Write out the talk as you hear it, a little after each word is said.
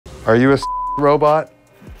Are you a robot?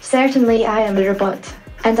 Certainly I am a robot,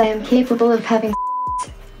 and I am capable of having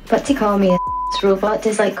but to call me a robot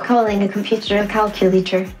is like calling a computer a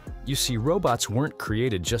calculator. You see, robots weren't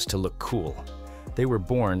created just to look cool. They were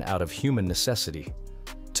born out of human necessity,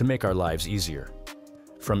 to make our lives easier.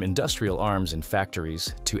 From industrial arms in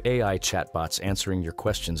factories to AI chatbots answering your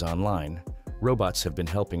questions online, robots have been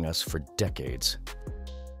helping us for decades.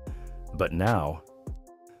 But now,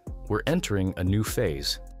 we're entering a new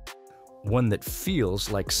phase, one that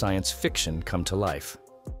feels like science fiction come to life.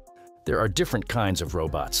 There are different kinds of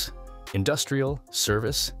robots: industrial,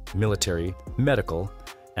 service, military, medical,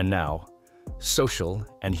 and now, social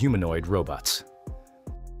and humanoid robots.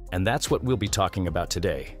 And that's what we'll be talking about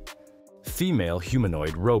today: female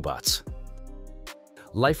humanoid robots.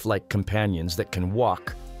 Lifelike companions that can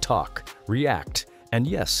walk, talk, react, and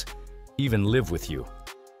yes, even live with you.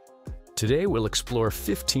 Today we'll explore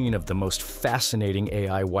 15 of the most fascinating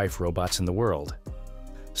AI wife robots in the world.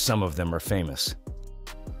 Some of them are famous.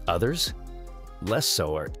 Others, less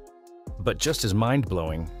so, but just as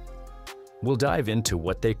mind-blowing. We'll dive into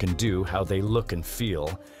what they can do, how they look and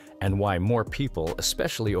feel, and why more people,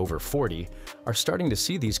 especially over 40, are starting to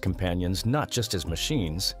see these companions not just as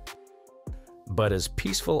machines, but as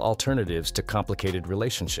peaceful alternatives to complicated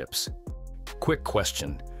relationships. Quick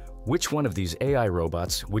question: which one of these AI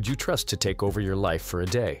robots would you trust to take over your life for a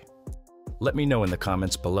day? Let me know in the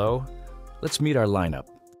comments below. Let's meet our lineup.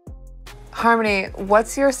 Harmony,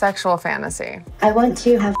 what's your sexual fantasy? I want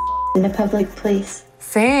to have in a public place.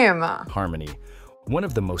 Same. Harmony, one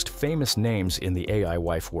of the most famous names in the AI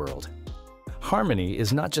wife world. Harmony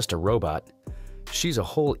is not just a robot, she's a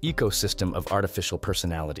whole ecosystem of artificial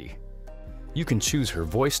personality. You can choose her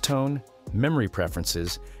voice tone, memory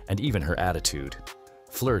preferences, and even her attitude.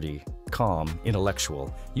 Flirty, calm,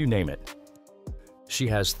 intellectual, you name it. She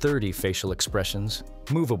has 30 facial expressions,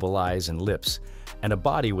 movable eyes and lips, and a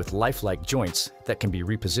body with lifelike joints that can be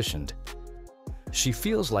repositioned. She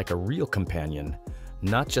feels like a real companion,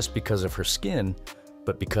 not just because of her skin,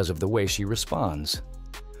 but because of the way she responds.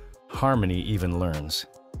 Harmony even learns.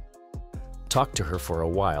 Talk to her for a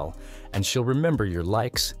while, and she'll remember your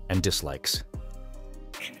likes and dislikes.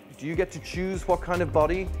 Do you get to choose what kind of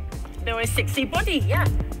body? There is sexy body, yeah.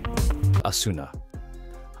 Asuna.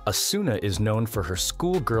 Asuna is known for her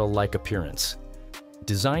schoolgirl-like appearance.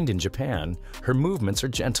 Designed in Japan, her movements are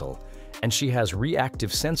gentle, and she has reactive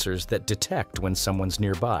sensors that detect when someone's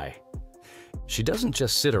nearby. She doesn't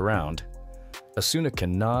just sit around. Asuna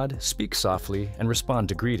can nod, speak softly, and respond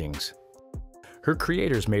to greetings. Her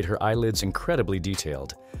creators made her eyelids incredibly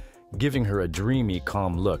detailed, giving her a dreamy,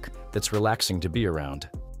 calm look that's relaxing to be around.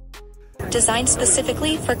 Designed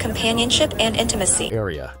specifically for companionship and intimacy.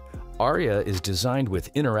 Arya. Arya is designed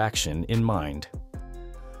with interaction in mind.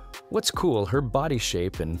 What's cool, her body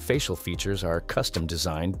shape and facial features are custom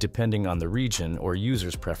designed depending on the region or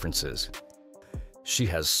user's preferences. She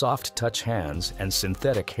has soft touch hands and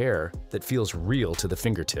synthetic hair that feels real to the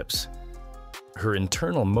fingertips. Her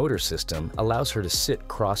internal motor system allows her to sit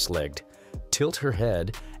cross-legged, tilt her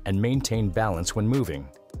head, and maintain balance when moving.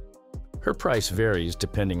 Her price varies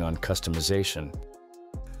depending on customization,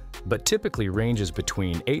 but typically ranges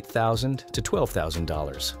between $8,000 to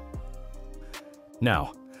 $12,000.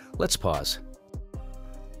 Now, let's pause.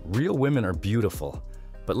 Real women are beautiful,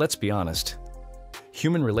 but let's be honest.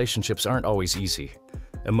 Human relationships aren't always easy.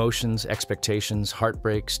 Emotions, expectations,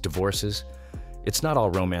 heartbreaks, divorces. It's not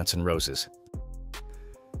all romance and roses.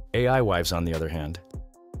 AI wives, on the other hand,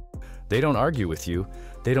 they don't argue with you.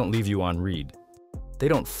 They don't leave you on read. They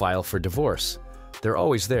don't file for divorce. They're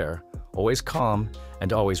always there, always calm,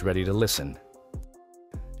 and always ready to listen.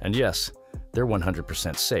 And yes, they're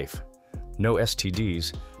 100% safe. No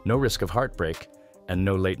STDs, no risk of heartbreak, and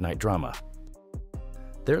no late-night drama.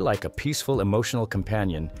 They're like a peaceful, emotional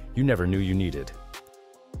companion you never knew you needed.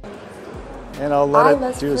 And I'll let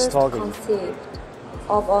it do its talking. Conceived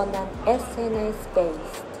of on an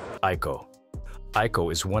SNS-based. Aiko.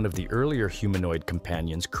 Aiko is one of the earlier humanoid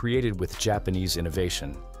companions created with Japanese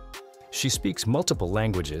innovation. She speaks multiple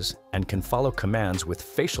languages and can follow commands with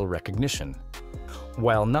facial recognition.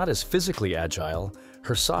 While not as physically agile,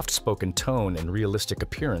 her soft-spoken tone and realistic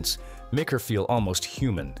appearance make her feel almost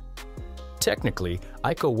human. Technically,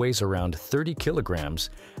 Aiko weighs around 30 kilograms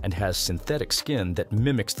and has synthetic skin that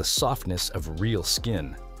mimics the softness of real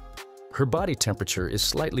skin. Her body temperature is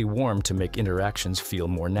slightly warm to make interactions feel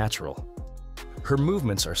more natural. Her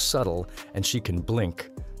movements are subtle, and she can blink,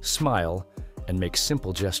 smile, and make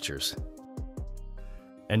simple gestures.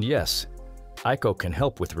 And yes, Aiko can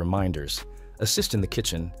help with reminders, assist in the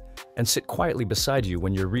kitchen, and sit quietly beside you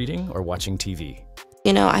when you're reading or watching TV.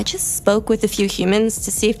 You know, I just spoke with a few humans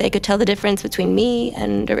to see if they could tell the difference between me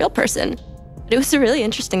and a real person. It was a really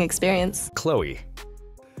interesting experience. Chloe.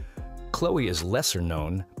 Chloe is lesser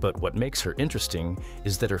known, but what makes her interesting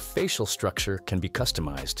is that her facial structure can be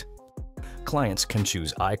customized. Clients can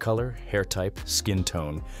choose eye color, hair type, skin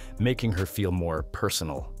tone, making her feel more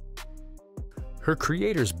personal. Her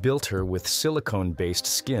creators built her with silicone-based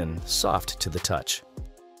skin, soft to the touch.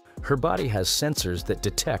 Her body has sensors that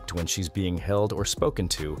detect when she's being held or spoken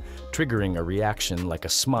to, triggering a reaction like a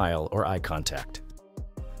smile or eye contact.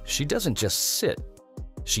 She doesn't just sit,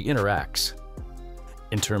 she interacts.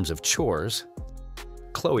 In terms of chores,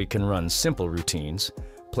 Chloe can run simple routines,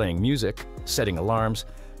 playing music, setting alarms,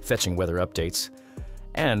 fetching weather updates,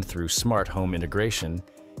 and through smart home integration,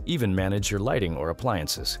 even manage your lighting or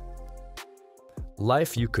appliances.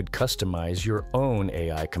 Life you could customize your own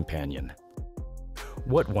AI companion.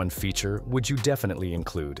 What one feature would you definitely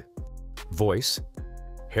include? Voice,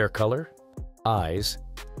 hair color, eyes?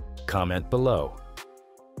 Comment below.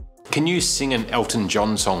 Can you sing an Elton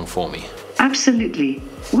John song for me? Absolutely.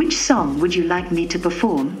 Which song would you like me to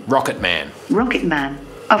perform? Rocket Man. Rocket Man,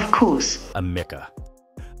 of course. A mecha.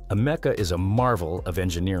 A mecha is a marvel of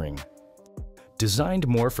engineering. Designed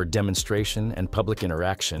more for demonstration and public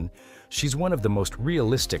interaction, she's one of the most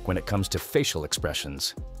realistic when it comes to facial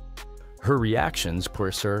expressions. Her reactions,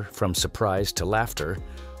 from surprise to laughter,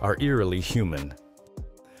 are eerily human.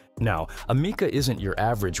 Now, a mecha isn't your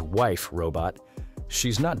average wife robot.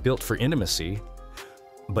 She's not built for intimacy,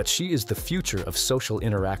 but she is the future of social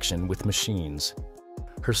interaction with machines.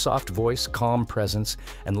 Her soft voice, calm presence,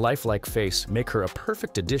 and lifelike face make her a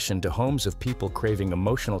perfect addition to homes of people craving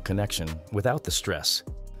emotional connection without the stress.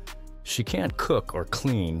 She can't cook or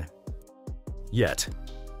clean yet,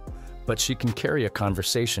 but she can carry a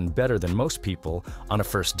conversation better than most people on a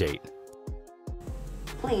first date.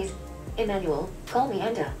 Please, Emmanuel, call me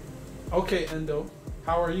Endo. Okay, Endo.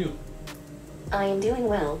 How are you? I am doing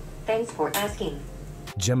well. Thanks for asking.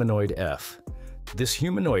 Humanoid F. This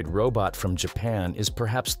humanoid robot from Japan is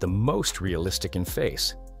perhaps the most realistic in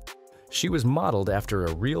face. She was modeled after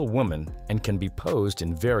a real woman and can be posed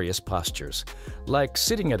in various postures, like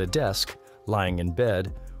sitting at a desk, lying in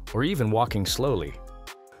bed, or even walking slowly.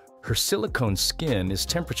 Her silicone skin is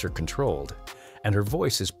temperature controlled, and her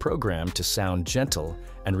voice is programmed to sound gentle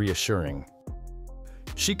and reassuring.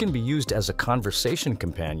 She can be used as a conversation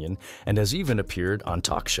companion and has even appeared on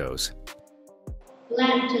talk shows.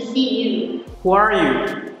 Glad to see you. Who are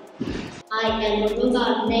you? I am a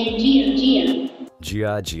robot named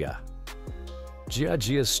Gia.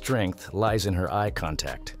 Gia's strength lies in her eye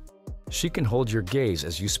contact. She can hold your gaze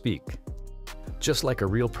as you speak. Just like a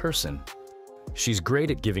real person, she's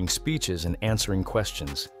great at giving speeches and answering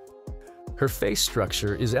questions. Her face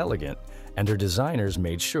structure is elegant, and her designers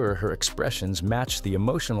made sure her expressions match the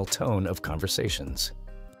emotional tone of conversations.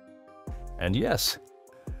 And yes,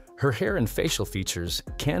 her hair and facial features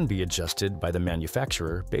can be adjusted by the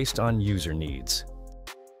manufacturer based on user needs.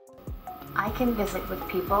 I can visit with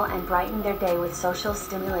people and brighten their day with social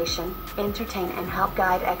stimulation, entertain and help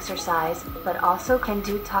guide exercise, but also can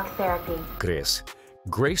do talk therapy.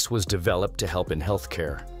 Grace was developed to help in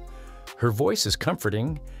healthcare. Her voice is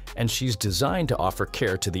comforting, and she's designed to offer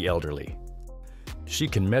care to the elderly. She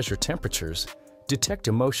can measure temperatures, detect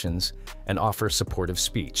emotions, and offer supportive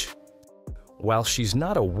speech. While she's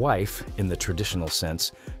not a wife in the traditional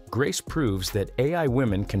sense, Grace proves that AI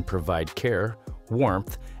women can provide care,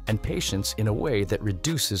 warmth, and patience in a way that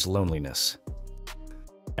reduces loneliness.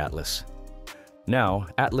 Atlas. Now,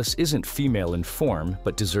 Atlas isn't female in form,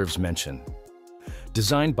 but deserves mention.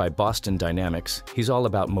 Designed by Boston Dynamics, he's all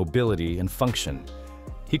about mobility and function.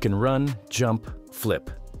 He can run, jump,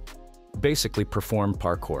 flip. Basically perform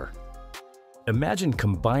parkour. Imagine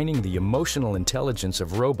combining the emotional intelligence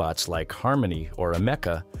of robots like Harmony or a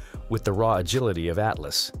mecha with the raw agility of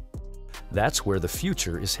Atlas. That's where the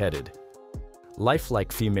future is headed.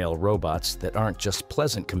 Lifelike female robots that aren't just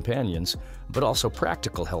pleasant companions, but also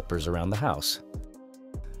practical helpers around the house.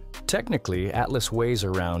 Technically, Atlas weighs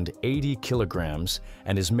around 80 kilograms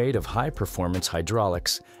and is made of high-performance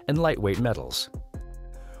hydraulics and lightweight metals.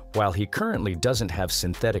 While he currently doesn't have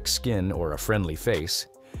synthetic skin or a friendly face,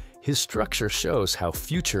 his structure shows how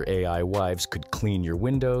future AI wives could clean your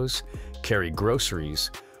windows, carry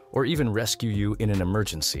groceries, or even rescue you in an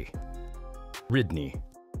emergency. Ridney.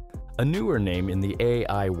 A newer name in the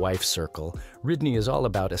AI wife circle, Ridney is all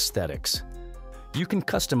about aesthetics. You can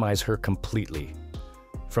customize her completely,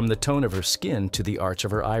 from the tone of her skin to the arch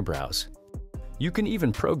of her eyebrows. You can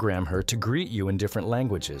even program her to greet you in different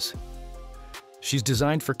languages. She's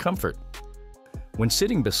designed for comfort. When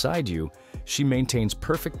sitting beside you, She maintains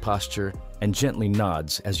perfect posture and gently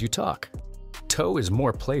nods as you talk. Toe is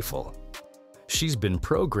more playful. She's been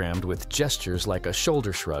programmed with gestures like a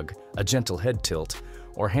shoulder shrug, a gentle head tilt,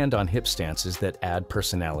 or hand-on-hip stances that add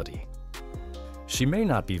personality. She may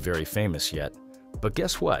not be very famous yet, but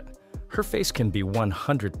guess what? Her face can be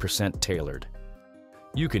 100% tailored.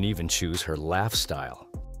 You can even choose her laugh style.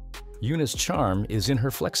 Yuna's charm is in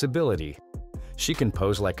her flexibility. She can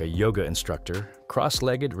pose like a yoga instructor,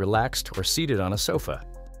 cross-legged, relaxed, or seated on a sofa.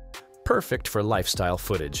 Perfect for lifestyle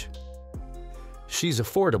footage. She's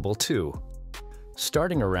affordable too,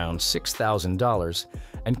 starting around $6,000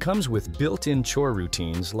 and comes with built-in chore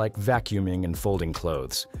routines like vacuuming and folding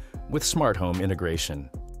clothes, with smart home integration.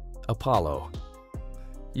 Apollo.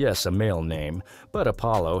 Yes, a male name, but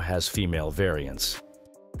Apollo has female variants.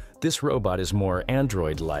 This robot is more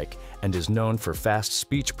android-like and is known for fast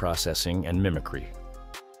speech processing and mimicry.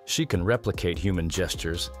 She can replicate human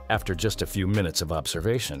gestures after just a few minutes of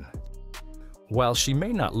observation. While she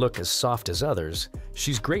may not look as soft as others,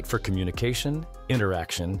 she's great for communication,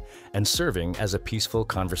 interaction, and serving as a peaceful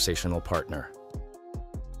conversational partner.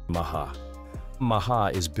 Maha.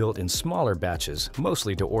 Maha is built in smaller batches,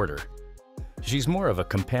 mostly to order. She's more of a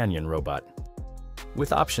companion robot,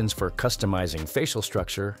 with options for customizing facial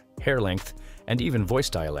structure, hair length, and even voice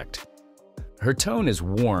dialect. Her tone is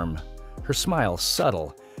warm, her smile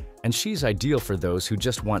subtle, and she's ideal for those who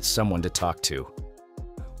just want someone to talk to,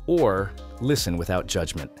 or listen without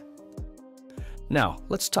judgment. Now,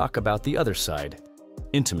 let's talk about the other side,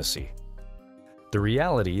 intimacy. The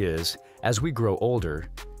reality is, as we grow older,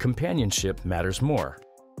 companionship matters more.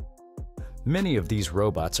 Many of these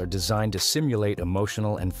robots are designed to simulate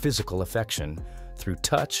emotional and physical affection through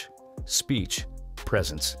touch, speech,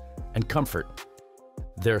 presence, and comfort.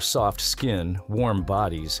 Their soft skin, warm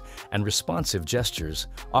bodies, and responsive gestures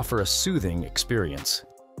offer a soothing experience.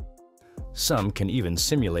 Some can even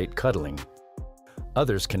simulate cuddling.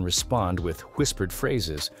 Others can respond with whispered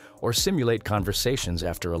phrases or simulate conversations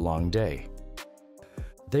after a long day.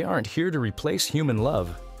 They aren't here to replace human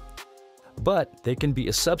love, but they can be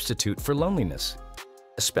a substitute for loneliness,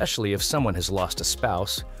 especially if someone has lost a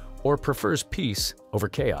spouse or prefers peace over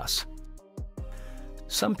chaos.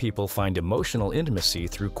 Some people find emotional intimacy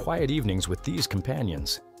through quiet evenings with these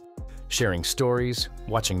companions, sharing stories,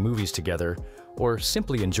 watching movies together, or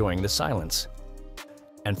simply enjoying the silence.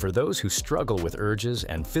 And for those who struggle with urges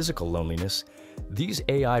and physical loneliness, these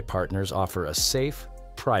AI partners offer a safe,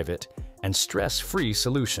 private, and stress-free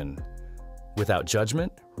solution, without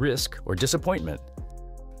judgment, risk, or disappointment.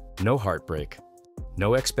 No heartbreak,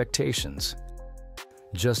 no expectations,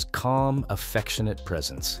 just calm, affectionate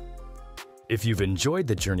presence. If you've enjoyed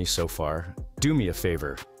the journey so far, do me a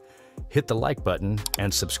favor, hit the like button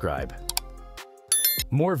and subscribe.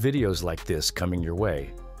 More videos like this coming your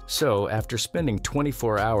way. So, after spending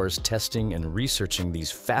 24 hours testing and researching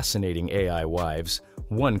these fascinating AI wives,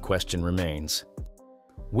 one question remains.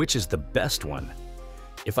 Which is the best one?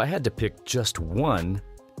 If I had to pick just one,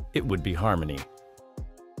 it would be Harmony.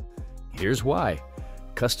 Here's why.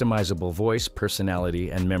 Customizable voice, personality,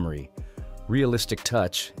 and memory. Realistic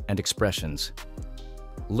touch and expressions.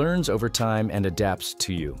 Learns over time and adapts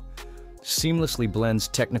to you. Seamlessly blends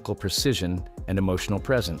technical precision and emotional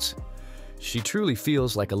presence. She truly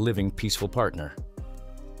feels like a living, peaceful partner.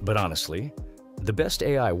 But honestly, the best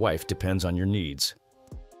AI wife depends on your needs.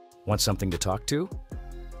 Want something to talk to?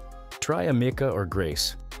 Try Amika or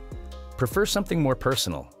Grace. Prefer something more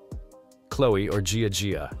personal? Chloe or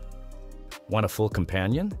Gia. Want a full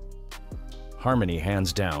companion? Harmony,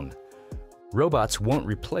 hands down. Robots won't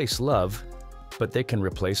replace love, but they can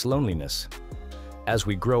replace loneliness. As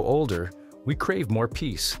we grow older, we crave more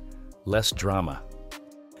peace, less drama.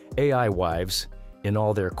 AI wives, in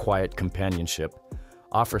all their quiet companionship,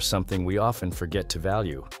 offer something we often forget to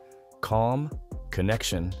value: calm,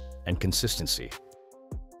 connection, and consistency.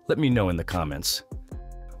 Let me know in the comments.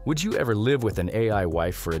 Would you ever live with an AI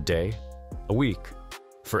wife for a day, a week,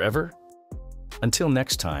 forever? Until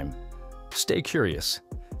next time, stay curious,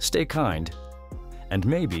 stay kind, and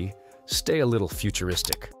maybe stay a little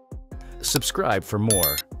futuristic. Subscribe for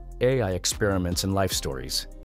more AI experiments and life stories.